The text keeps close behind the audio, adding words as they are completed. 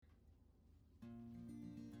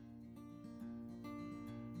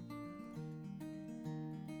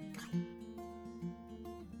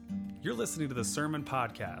You're listening to the Sermon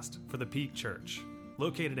Podcast for the Peak Church,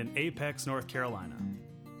 located in Apex, North Carolina.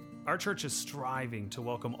 Our church is striving to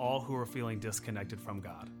welcome all who are feeling disconnected from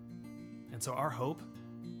God. And so our hope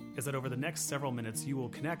is that over the next several minutes, you will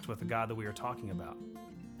connect with the God that we are talking about,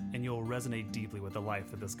 and you'll resonate deeply with the life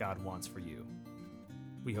that this God wants for you.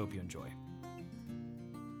 We hope you enjoy.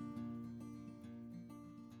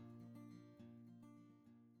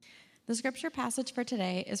 The scripture passage for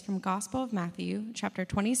today is from Gospel of Matthew, chapter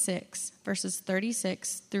 26, verses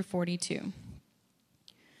 36 through 42.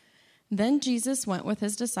 Then Jesus went with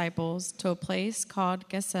his disciples to a place called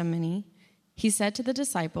Gethsemane. He said to the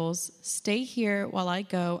disciples, "Stay here while I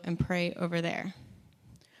go and pray over there."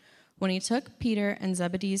 When he took Peter and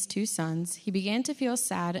Zebedee's two sons, he began to feel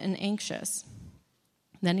sad and anxious.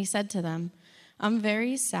 Then he said to them, "I'm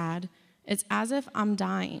very sad. It's as if I'm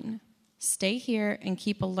dying. Stay here and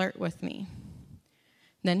keep alert with me."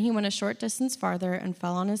 Then he went a short distance farther and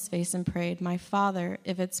fell on his face and prayed, "My Father,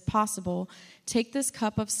 if it's possible, take this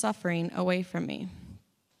cup of suffering away from me.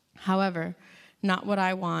 However, not what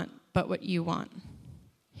I want, but what you want."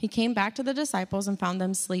 He came back to the disciples and found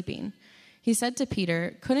them sleeping. He said to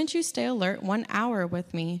Peter, "Couldn't you stay alert 1 hour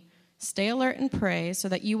with me? Stay alert and pray so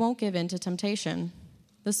that you won't give in to temptation.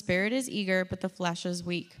 The spirit is eager, but the flesh is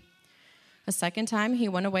weak." A second time he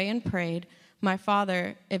went away and prayed, "My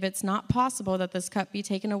Father, if it's not possible that this cup be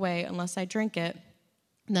taken away unless I drink it,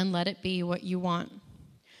 then let it be what you want."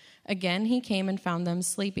 Again he came and found them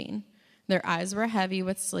sleeping. Their eyes were heavy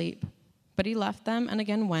with sleep. But he left them and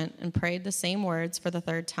again went and prayed the same words for the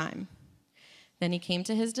third time. Then he came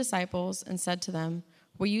to his disciples and said to them,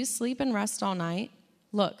 "Will you sleep and rest all night?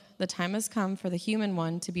 Look, the time has come for the human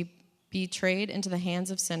one to be betrayed into the hands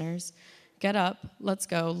of sinners. Get up, let's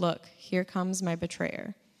go. Look, here comes my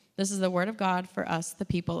betrayer." This is the word of God for us, the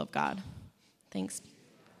people of God. Thanks.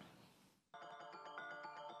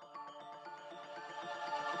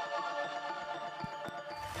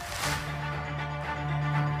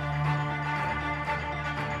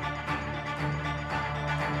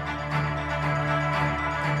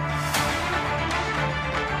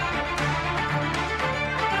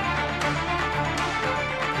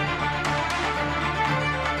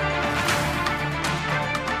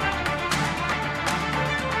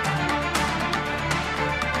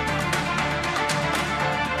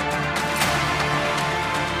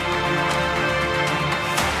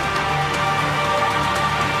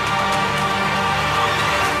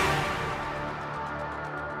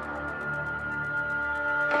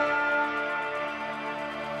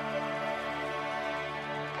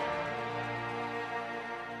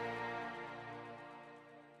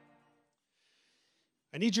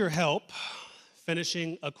 I need your help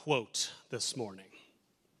finishing a quote this morning.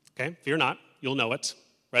 Okay, fear not, you'll know it.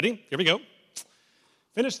 Ready? Here we go.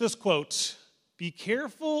 Finish this quote. Be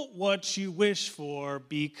careful what you wish for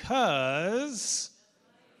because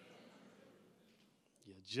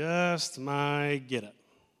you just might get it.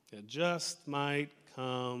 It just might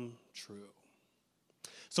come true.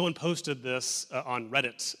 Someone posted this on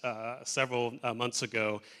Reddit several months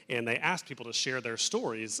ago, and they asked people to share their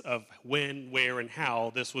stories of when, where, and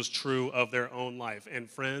how this was true of their own life. And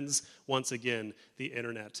friends, once again, the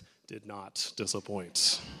internet did not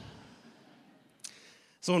disappoint.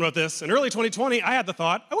 Someone wrote this, "In early 2020, I had the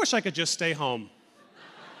thought, I wish I could just stay home.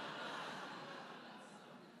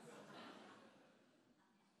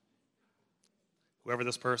 Whoever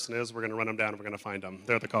this person is, we're going to run them down and we're going to find them.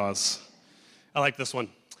 They're the cause. I like this one.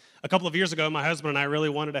 A couple of years ago, my husband and I really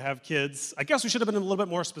wanted to have kids. I guess we should have been a little bit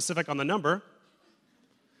more specific on the number.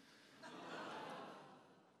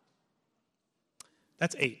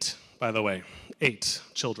 That's 8, by the way. 8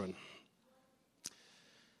 children. The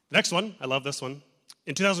next one, I love this one.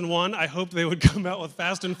 In 2001, I hoped they would come out with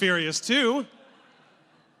Fast and Furious 2.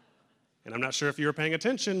 And I'm not sure if you were paying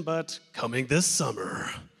attention, but coming this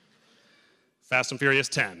summer. Fast and Furious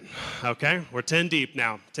 10, okay? We're 10 deep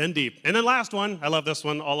now, 10 deep. And then last one, I love this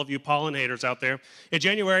one, all of you pollinators out there. In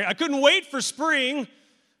January, I couldn't wait for spring.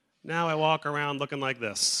 Now I walk around looking like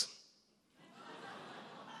this.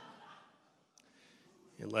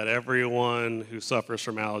 And let everyone who suffers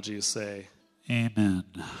from allergies say, "Amen."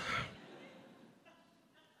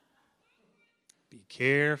 Be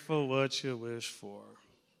careful what you wish for,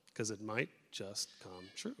 because it might just come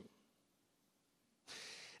true.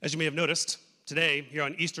 As you may have noticed, today, here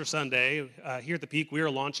on Easter Sunday, here at the Peak, we are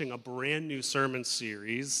launching a brand new sermon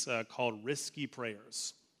series called Risky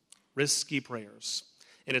Prayers. Risky Prayers.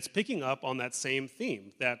 And it's picking up on that same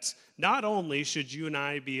theme, that not only should you and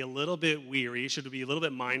I be a little bit weary, should be a little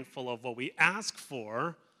bit mindful of what we ask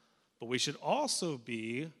for, but we should also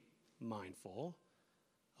be mindful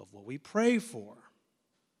of what we pray for.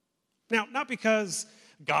 Now, not because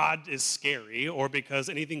God is scary or because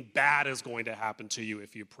anything bad is going to happen to you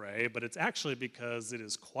if you pray, but it's actually because it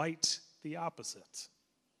is quite the opposite.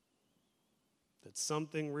 That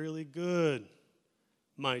something really good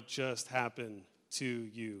might just happen to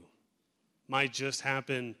you, might just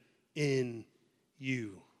happen in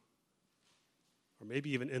you, or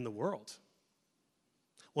maybe even in the world.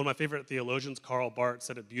 One of my favorite theologians, Karl Barth,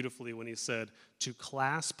 said it beautifully when he said, "To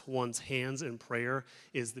clasp one's hands in prayer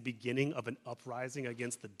is the beginning of an uprising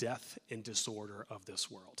against the death and disorder of this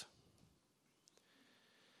world."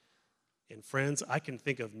 And friends, I can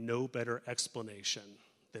think of no better explanation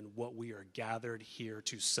than what we are gathered here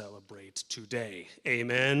to celebrate today.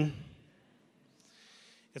 Amen?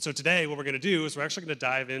 And so today, what we're going to do is we're actually going to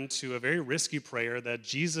dive into a very risky prayer that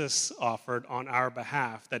Jesus offered on our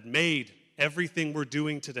behalf that made everything we're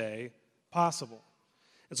doing today possible.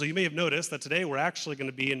 And so you may have noticed that today we're actually going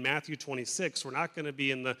to be in Matthew 26. We're not going to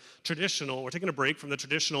be in the traditional, we're taking a break from the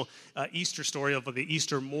traditional Easter story of the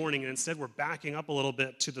Easter morning, and instead we're backing up a little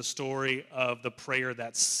bit to the story of the prayer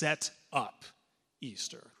that set up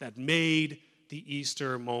Easter, that made the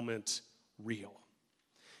Easter moment real.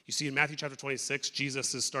 You see, in Matthew chapter 26,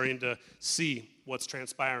 Jesus is starting to see what's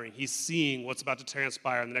transpiring. He's seeing what's about to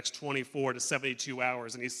transpire in the next 24 to 72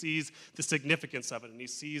 hours, and he sees the significance of it, and he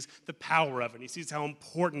sees the power of it, and he sees how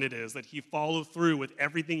important it is that he follow through with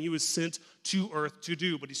everything he was sent to earth to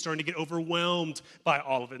do, but he's starting to get overwhelmed by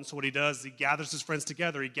all of it. And so what he does is he gathers his friends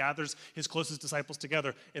together, he gathers his closest disciples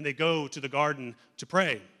together, and they go to the garden to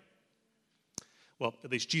pray. Well,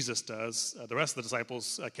 at least Jesus does. The rest of the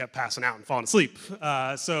disciples kept passing out and falling asleep.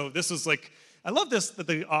 So this was like, I love this, that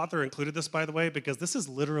the author included this, by the way, because this is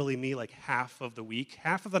literally me like half of the week.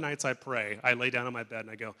 Half of the nights I pray, I lay down on my bed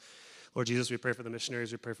and I go, Lord Jesus, we pray for the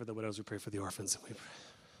missionaries, we pray for the widows, we pray for the orphans.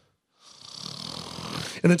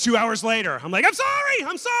 And then 2 hours later, I'm like, I'm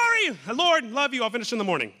sorry. Lord, love you. I'll finish in the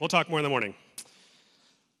morning. We'll talk more in the morning.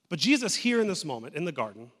 But Jesus here in this moment, in the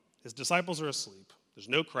garden, his disciples are asleep. There's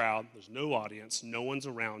no crowd, there's no audience, no one's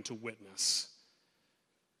around to witness.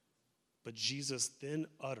 But Jesus then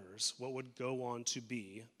utters what would go on to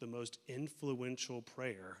be the most influential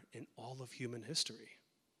prayer in all of human history.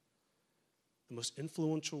 The most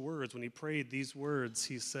influential words, when he prayed these words,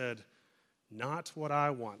 he said, "Not what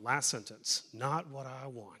I want." Last sentence, "Not what I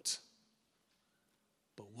want,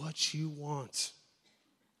 but what you want."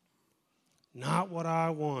 Not what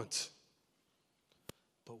I want,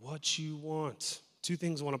 but what you want. Two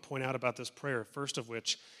things I want to point out about this prayer. First of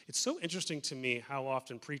which, it's so interesting to me how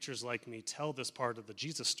often preachers like me tell this part of the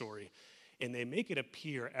Jesus story, and they make it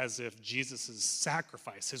appear as if Jesus'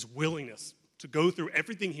 sacrifice, his willingness to go through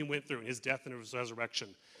everything he went through in his death and his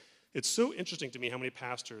resurrection. It's so interesting to me how many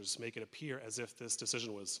pastors make it appear as if this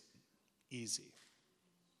decision was easy.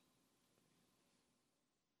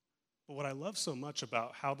 But what I love so much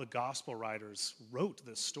about how the gospel writers wrote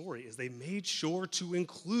this story is they made sure to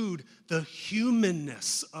include the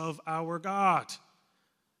humanness of our God.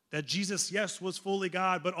 That Jesus, yes, was fully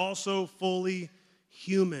God, but also fully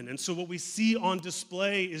human. And so what we see on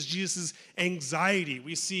display is Jesus' anxiety.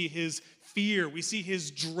 We see his fear. We see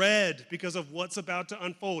his dread because of what's about to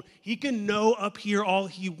unfold. He can know up here all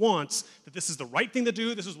he wants, that this is the right thing to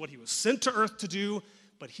do, this is what he was sent to earth to do,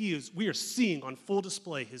 but we are seeing on full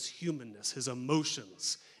display his humanness, his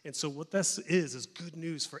emotions. And so what this is good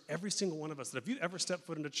news for every single one of us. That if you ever step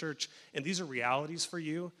foot into church and these are realities for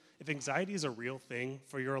you, if anxiety is a real thing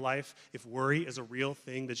for your life, if worry is a real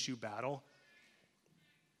thing that you battle,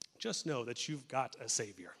 just know that you've got a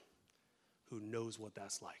Savior who knows what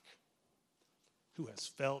that's like, who has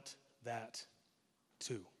felt that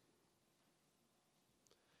too.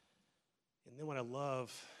 And then what I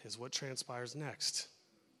love is what transpires next.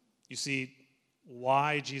 You see,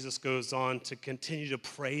 why Jesus goes on to continue to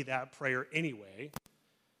pray that prayer anyway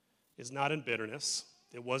is not in bitterness.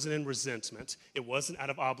 It wasn't in resentment. It wasn't out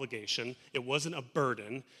of obligation. It wasn't a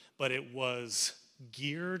burden, but it was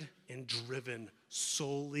geared and driven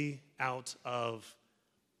solely out of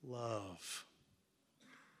love.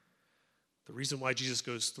 The reason why Jesus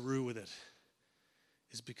goes through with it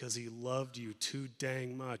is because he loved you too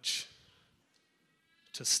dang much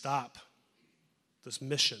to stop this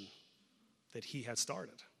mission that he had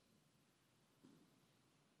started.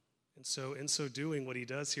 And so in so doing, what he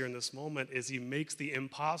does here in this moment is he makes the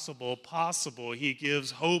impossible possible. He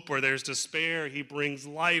gives hope where there's despair. He brings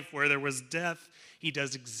life where there was death. He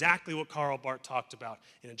does exactly what Karl Barth talked about.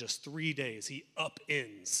 And in just 3 days, he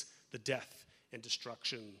upends the death and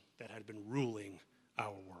destruction that had been ruling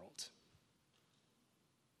our world.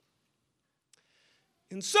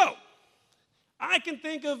 And so, I can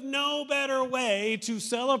think of no better way to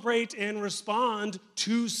celebrate and respond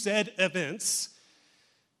to said events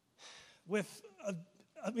with,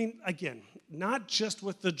 again, not just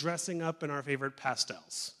with the dressing up in our favorite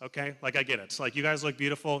pastels, okay? Like, I get it. Like, you guys look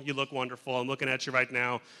beautiful. You look wonderful. I'm looking at you right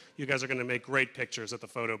now. You guys are going to make great pictures at the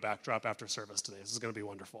photo backdrop after service today. This is going to be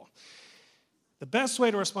wonderful. The best way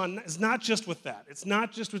to respond is not just with that. It's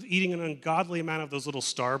not just with eating an ungodly amount of those little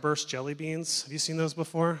Starburst jelly beans. Have you seen those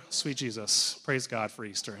before? Sweet Jesus. Praise God for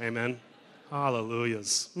Easter. Amen.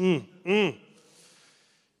 Hallelujahs.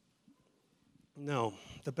 No,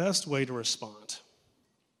 the best way to respond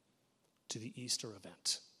to the Easter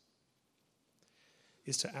event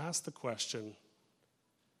is to ask the question,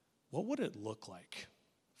 what would it look like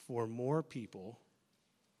for more people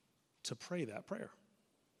to pray that prayer?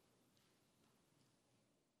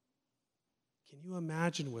 Can you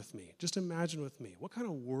imagine with me, just imagine with me, what kind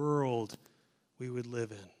of world we would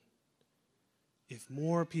live in if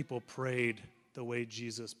more people prayed the way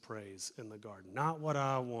Jesus prays in the garden? Not what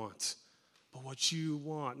I want, but what you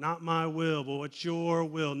want. Not my will, but what your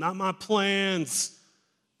will. Not my plans,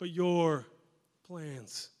 but your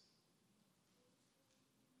plans.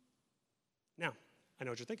 Now, I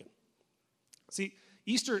know what you're thinking. See,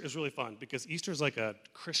 Easter is really fun because Easter is like a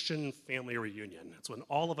Christian family reunion. It's when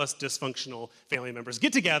all of us dysfunctional family members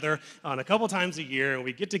get together on a couple times a year, and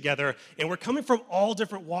we get together, and we're coming from all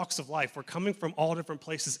different walks of life. We're coming from all different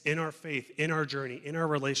places in our faith, in our journey, in our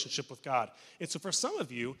relationship with God. And so for some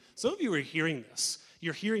of you are hearing this.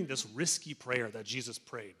 You're hearing this risky prayer that Jesus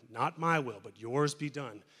prayed. Not my will, but yours be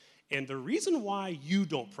done. And the reason why you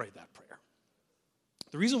don't pray that prayer,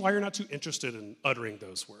 the reason why you're not too interested in uttering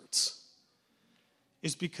those words,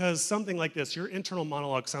 is because something like this, your internal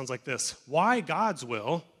monologue sounds like this. Why God's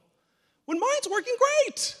will when mine's working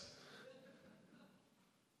great?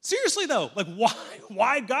 Seriously though, like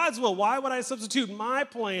why God's will? Why would I substitute my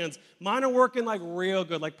plans? Mine are working like real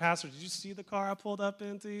good. Like, Pastor, did you see the car I pulled up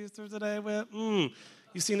into Easter today with?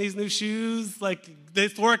 You seen these new shoes? Like,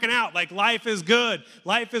 it's working out. Like, life is good.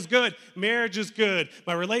 Life is good. Marriage is good.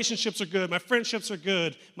 My relationships are good. My friendships are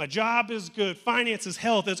good. My job is good. Finances,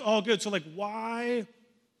 health, it's all good. So, like, why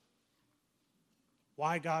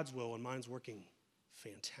God's will when mine's working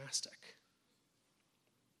fantastic?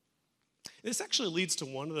 This actually leads to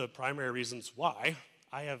one of the primary reasons why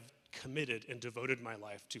I have committed and devoted my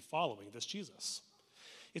life to following this Jesus.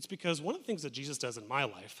 It's because one of the things that Jesus does in my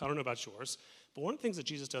life, I don't know about yours, but one of the things that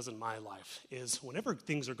Jesus does in my life is whenever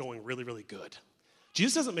things are going really, really good,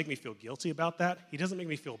 Jesus doesn't make me feel guilty about that. He doesn't make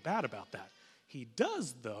me feel bad about that. He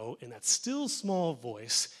does, though, in that still small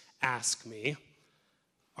voice, ask me,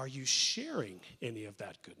 are you sharing any of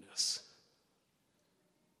that goodness?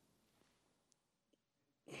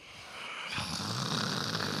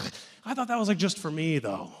 I thought that was like just for me,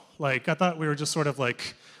 though. Like, I thought we were just sort of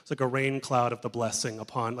like, it's like a rain cloud of the blessing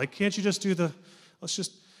upon, like, can't you just do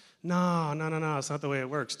no, it's not the way it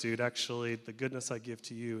works, dude. Actually, the goodness I give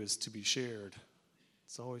to you is to be shared.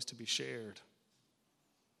 It's always to be shared.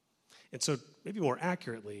 And so, maybe more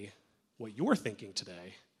accurately, what you're thinking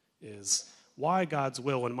today is, why God's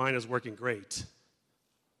will when mine is working great?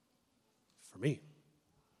 For me.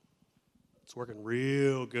 It's working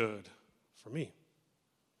real good for me.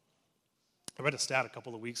 I read a stat a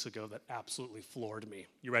couple of weeks ago that absolutely floored me.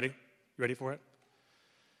 You ready? You ready for it?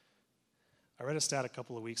 I read a stat a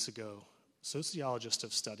couple of weeks ago. Sociologists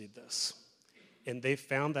have studied this, and they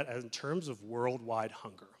found that in terms of worldwide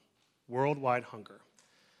hunger,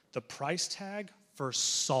 the price tag for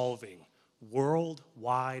solving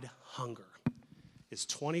worldwide hunger is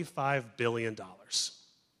 $25 billion.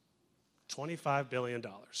 $25 billion.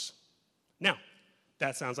 Now,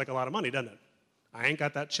 that sounds like a lot of money, doesn't it? I ain't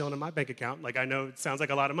got that chilling in my bank account. Like, I know it sounds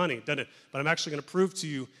like a lot of money, doesn't it? But I'm actually going to prove to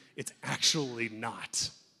you it's actually not.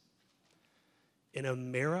 In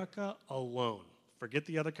America alone, forget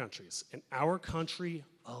the other countries, in our country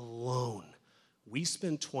alone, we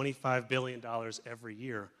spend $25 billion every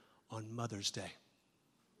year on Mother's Day.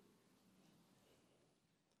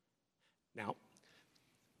 Now,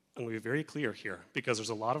 I'm going to be very clear here because there's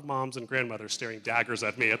a lot of moms and grandmothers staring daggers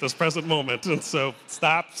at me at this present moment, and so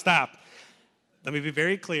stop. Let me be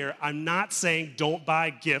very clear. I'm not saying don't buy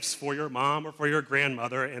gifts for your mom or for your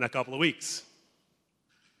grandmother in a couple of weeks.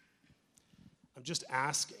 I'm just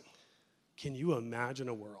asking, can you imagine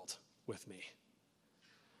a world with me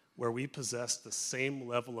where we possess the same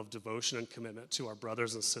level of devotion and commitment to our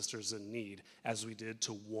brothers and sisters in need as we did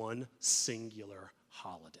to one singular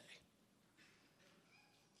holiday?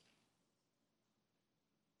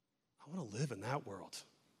 I want to live in that world.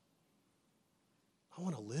 I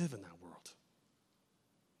want to live in that world.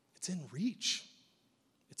 It's in reach.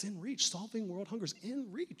 It's in reach. Solving world hunger is in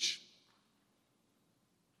reach.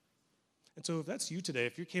 And so if that's you today,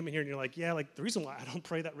 if you came in here and you're like, yeah, like the reason why I don't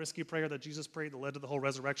pray that risky prayer that Jesus prayed that led to the whole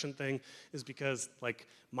resurrection thing is because like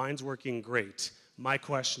mine's working great. My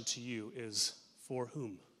question to you is, for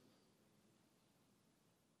whom?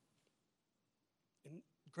 And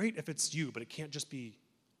great if it's you, but it can't just be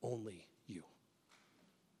only you.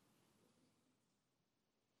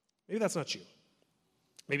 Maybe that's not you.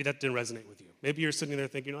 Maybe that didn't resonate with you. Maybe you're sitting there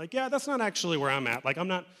thinking like, yeah, that's not actually where I'm at. Like I'm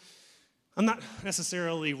not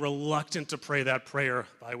necessarily reluctant to pray that prayer,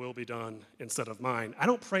 thy will be done, instead of mine. I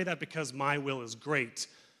don't pray that because my will is great.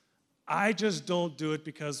 I just don't do it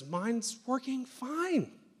because mine's working fine.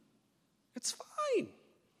 It's fine.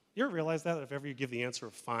 You ever realize that if ever you give the answer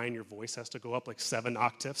of fine, your voice has to go up like 7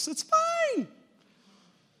 octaves? It's fine.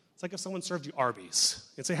 It's like if someone served you Arby's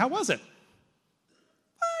and say, how was it?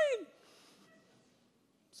 Fine.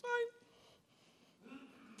 It's fine.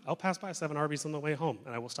 I'll pass by 7 Arby's on the way home,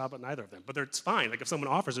 and I will stop at neither of them. But it's fine. Like if someone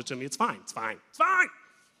offers it to me, it's fine. It's fine. It's fine.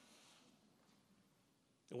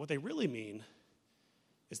 And what they really mean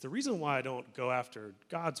is the reason why I don't go after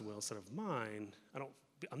God's will instead of mine,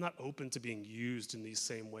 I'm not open to being used in these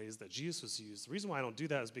same ways that Jesus was used. The reason why I don't do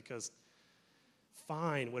that is because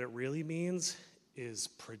fine, what it really means is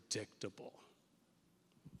predictable.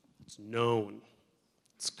 It's known.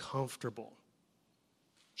 It's comfortable.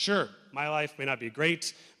 Sure, my life may not be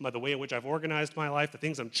great, but the way in which I've organized my life, the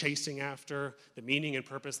things I'm chasing after, the meaning and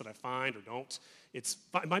purpose that I find or don't, it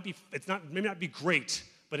may not be great,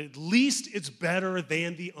 but at least it's better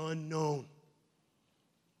than the unknown.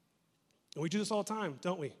 And we do this all the time,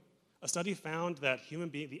 don't we? A study found that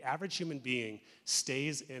the average human being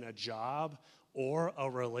stays in a job or a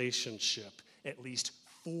relationship at least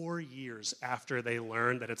 4 years after they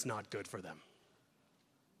learn that it's not good for them.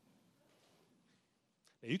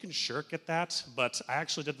 Now, you can shirk at that, but I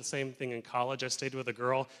actually did the same thing in college. I stayed with a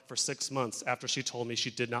girl for 6 months after she told me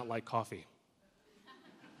she did not like coffee.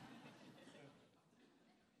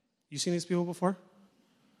 You seen these people before?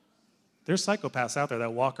 There's psychopaths out there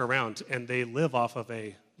that walk around and they live off of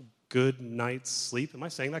a good night's sleep. Am I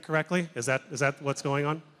saying that correctly? Is that what's going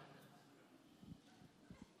on?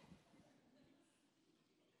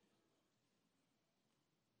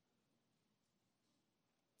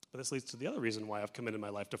 But this leads to the other reason why I've committed my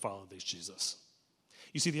life to follow this Jesus.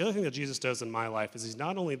 You see, the other thing that Jesus does in my life is he's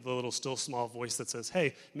not only the little still small voice that says,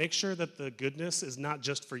 hey, make sure that the goodness is not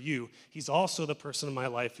just for you. He's also the person in my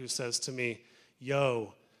life who says to me,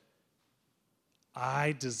 yo,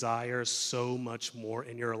 I desire so much more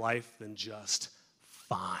in your life than just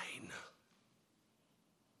fine.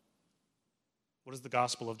 What does the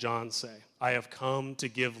Gospel of John say? I have come to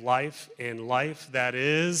give life, and life that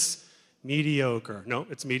is mediocre. No,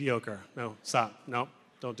 it's mediocre. No, stop. No,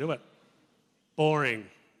 don't do it. Boring.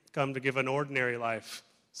 Come to give an ordinary life.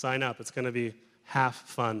 Sign up. It's going to be half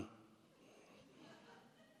fun.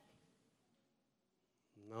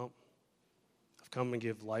 No. I've come and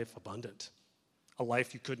give life abundant. A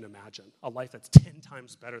life you couldn't imagine. A life that's 10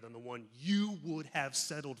 times better than the one you would have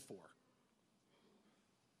settled for.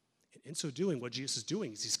 And in so doing, what Jesus is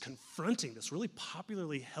doing is he's confronting this really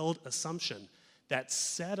popularly held assumption that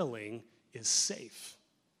settling is safe.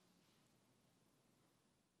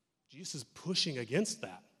 Jesus is pushing against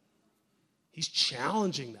that. He's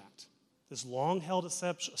challenging that. This long-held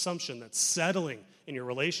assumption that settling in your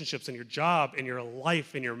relationships, in your job, in your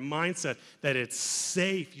life, in your mindset, that it's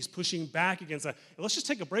safe. He's pushing back against that. And let's just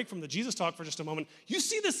take a break from the Jesus talk for just a moment. You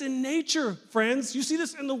see this in nature, friends. You see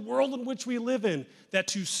this in the world in which we live in, that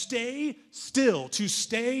to stay still, to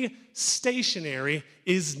stay stationary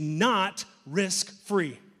is not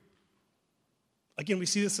risk-free. Again, we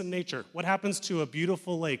see this in nature. What happens to a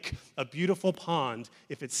beautiful lake, a beautiful pond,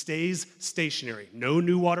 if it stays stationary? No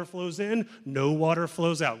new water flows in, no water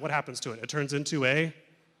flows out. What happens to it? It turns into a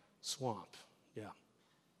swamp. Yeah.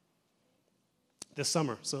 This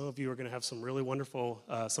summer, some of you are going to have some really wonderful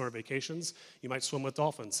summer vacations. You might swim with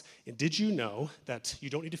dolphins. And did you know that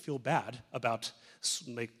you don't need to feel bad about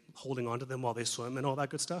holding on to them while they swim and all that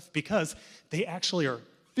good stuff? Because they actually are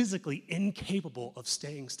physically incapable of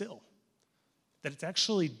staying still. That it's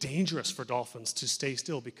actually dangerous for dolphins to stay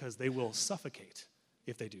still because they will suffocate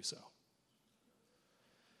if they do so.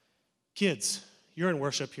 Kids, you're in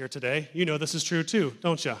worship here today. You know this is true too,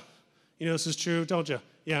 don't you? You know this is true, don't you?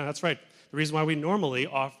 Yeah, that's right. The reason why we normally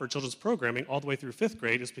offer children's programming all the way through 5th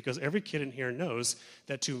grade is because every kid in here knows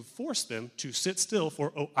that to force them to sit still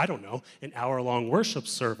for, an hour-long worship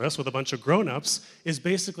service with a bunch of grown-ups is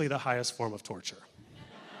basically the highest form of torture.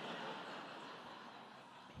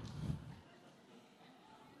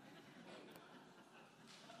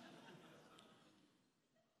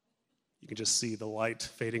 can just see the light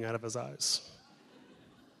fading out of his eyes.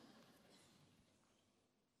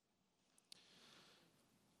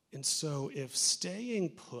 And so if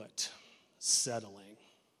staying put, settling,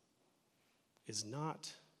 is not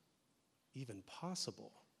even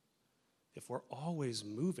possible, if we're always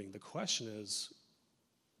moving, the question is,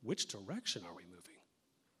 which direction are we moving?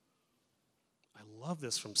 I love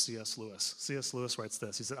this from C.S. Lewis. C.S. Lewis writes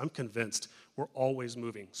this. He said, I'm convinced we're always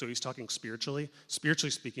moving. So he's talking spiritually. Spiritually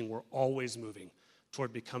speaking, we're always moving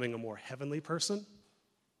toward becoming a more heavenly person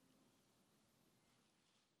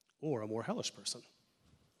or a more hellish person.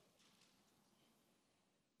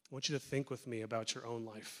 I want you to think with me about your own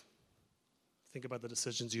life. Think about the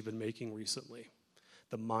decisions you've been making recently,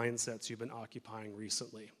 the mindsets you've been occupying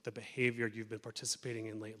recently, the behavior you've been participating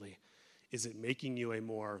in lately. Is it making you a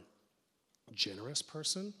more generous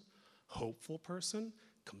person, hopeful person,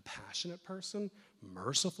 compassionate person,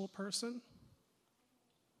 merciful person?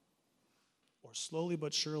 Or slowly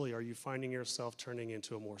but surely, are you finding yourself turning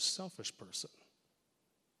into a more selfish person,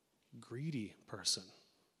 greedy person,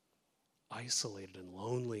 isolated and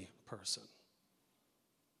lonely person,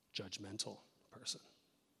 judgmental person?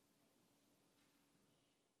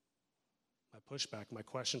 My pushback, my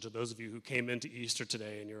question to those of you who came into Easter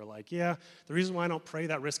today and you're like, yeah, the reason why I don't pray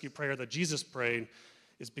that risky prayer that Jesus prayed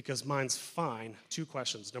is because mine's fine. 2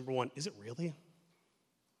 questions. Number 1, is it really?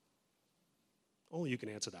 Only you can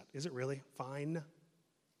answer that. Is it really fine? And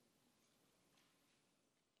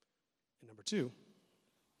number 2,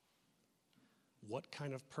 what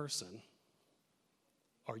kind of person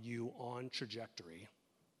are you on trajectory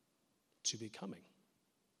to becoming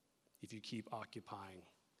if you keep occupying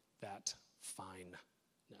that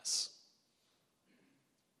fineness?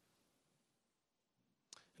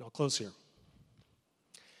 And I'll close here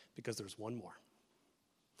because there's one more.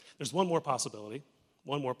 There's one more possibility.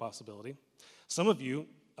 One more possibility. Some of you,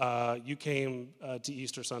 you came to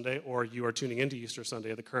Easter Sunday, or you are tuning into Easter Sunday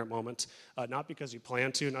at the current moment, not because you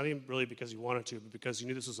planned to, not even really because you wanted to, but because you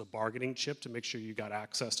knew this was a bargaining chip to make sure you got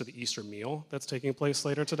access to the Easter meal that's taking place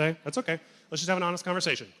later today. That's okay. Let's just have an honest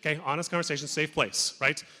conversation, okay? Honest conversation, safe place,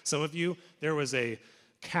 right? Some of you, there was a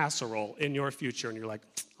casserole in your future, and you're like,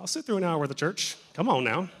 I'll sit through an hour worth of church. Come on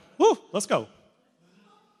now. Woo, let's go.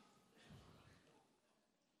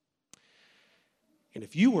 And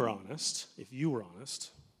if you were honest,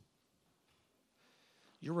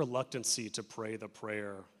 your reluctancy to pray the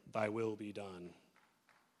prayer, thy will be done,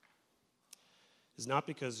 is not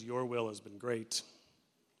because your will has been great.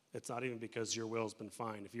 It's not even because your will has been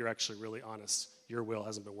fine. If you're actually really honest, your will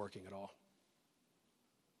hasn't been working at all.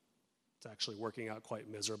 It's actually working out quite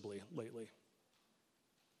miserably lately.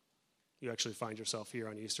 You actually find yourself here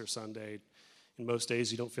on Easter Sunday. In most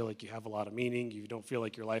days, you don't feel like you have a lot of meaning. You don't feel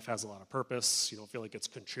like your life has a lot of purpose. You don't feel like it's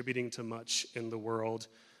contributing to much in the world.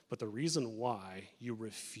 But the reason why you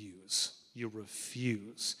refuse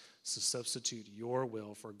to substitute your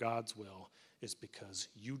will for God's will is because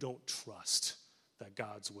you don't trust that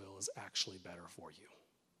God's will is actually better for you.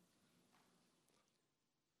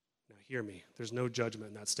 Now hear me, there's no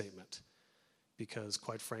judgment in that statement, because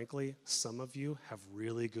quite frankly, some of you have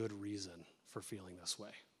really good reason for feeling this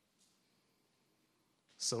way.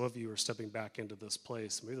 Some of you are stepping back into this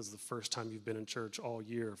place. Maybe this is the first time you've been in church all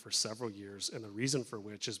year for several years, and the reason for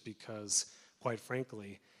which is because, quite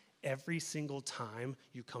frankly, every single time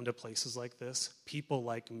you come to places like this, people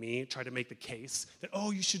like me try to make the case that,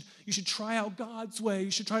 oh, you should try out God's way.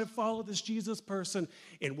 You should try to follow this Jesus person.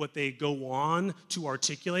 And what they go on to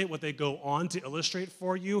articulate, what they go on to illustrate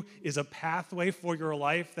for you is a pathway for your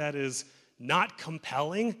life that is not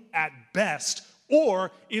compelling at best,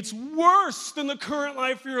 or it's worse than the current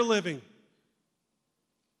life you're living.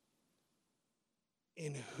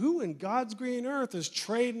 And who in God's green earth is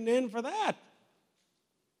trading in for that?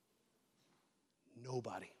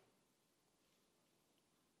 Nobody.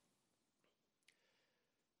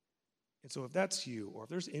 And so if that's you, or if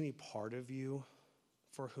there's any part of you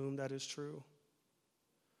for whom that is true,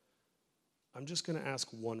 I'm just going to ask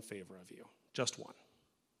one favor of you. Just one.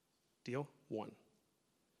 Deal? One.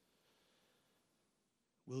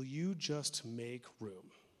 Will you just make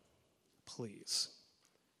room, please,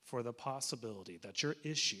 for the possibility that your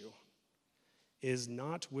issue is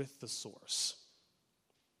not with the source,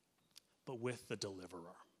 but with the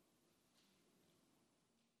deliverer?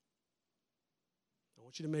 I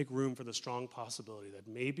want you to make room for the strong possibility that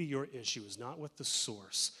maybe your issue is not with the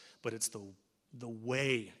source, but it's the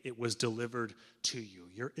way it was delivered to you.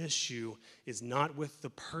 Your issue is not with the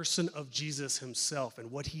person of Jesus himself and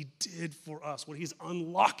what he did for us, what he's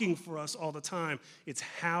unlocking for us all the time. It's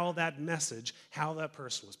how that message, how that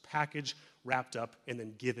person was packaged, wrapped up, and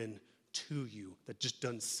then given to you that just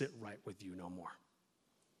doesn't sit right with you no more.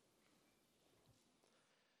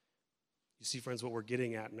 You see, friends, what we're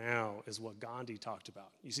getting at now is what Gandhi talked about.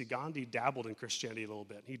 You see, Gandhi dabbled in Christianity a little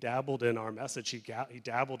bit. He dabbled in our message. He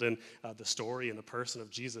dabbled in the story and the person of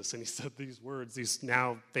Jesus. And he said these words, these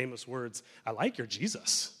now famous words, "I like your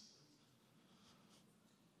Jesus.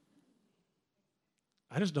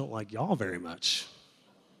 I just don't like y'all very much."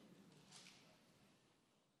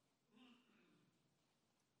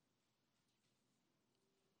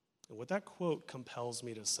 And what that quote compels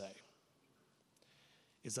me to say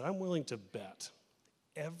is that I'm willing to bet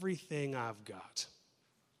everything I've got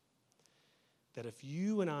that if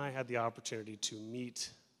you and I had the opportunity to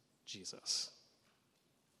meet Jesus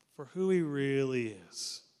for who he really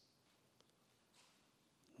is,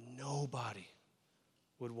 nobody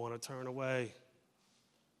would want to turn away.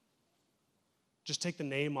 Just take the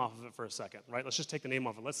name off of it for a second, right? Let's just take the name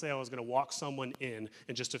off of it. Let's say I was going to walk someone in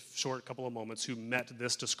just a short couple of moments who met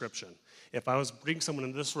this description. If I was bringing someone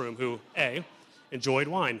into this room who, A, enjoyed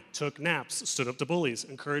wine, took naps, stood up to bullies,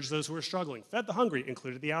 encouraged those who were struggling, fed the hungry,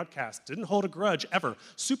 included the outcast, didn't hold a grudge ever,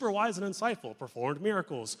 super wise and insightful, performed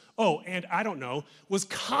miracles. Oh, and I don't know, was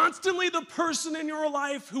constantly the person in your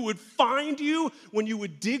life who would find you when you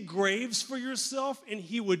would dig graves for yourself, and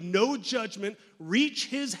he would, no judgment, reach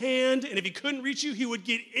his hand, and if he couldn't reach you, he would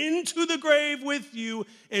get into the grave with you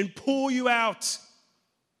and pull you out.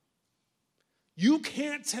 You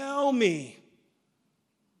can't tell me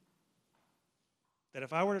that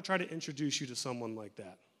if I were to try to introduce you to someone like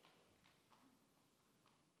that,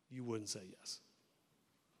 you wouldn't say yes.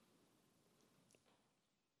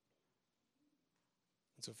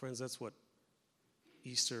 And so, friends, that's what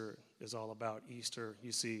Easter is all about. Easter,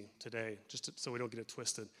 you see, today, so we don't get it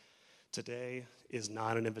twisted, today is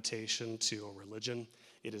not an invitation to a religion.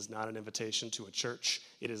 It is not an invitation to a church.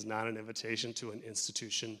 It is not an invitation to an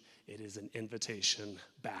institution. It is an invitation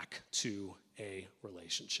back to a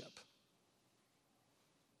relationship.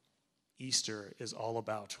 Easter is all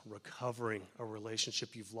about recovering a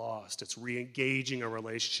relationship you've lost. It's re-engaging a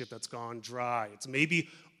relationship that's gone dry. It's maybe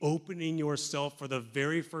opening yourself for the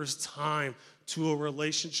very first time to a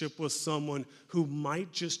relationship with someone who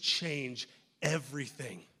might just change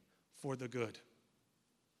everything for the good.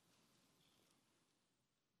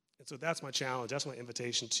 And so that's my challenge. That's my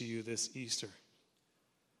invitation to you this Easter.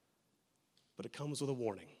 But it comes with a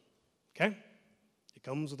warning, okay? It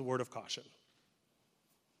comes with a word of caution.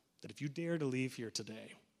 That if you dare to leave here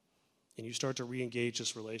today and you start to re-engage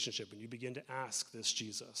this relationship and you begin to ask this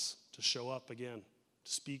Jesus to show up again,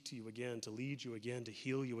 to speak to you again, to lead you again, to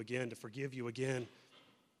heal you again, to forgive you again,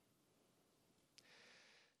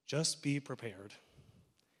 just be prepared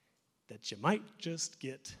that you might just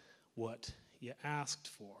get what you asked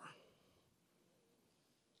for.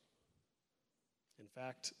 In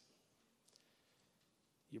fact,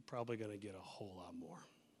 you're probably going to get a whole lot more.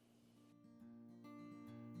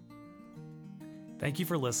 Thank you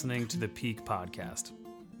for listening to the Peak Podcast.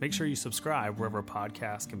 Make sure you subscribe wherever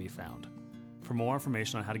podcasts can be found. For more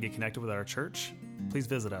information on how to get connected with our church, please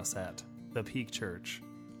visit us at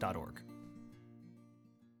thepeakchurch.org.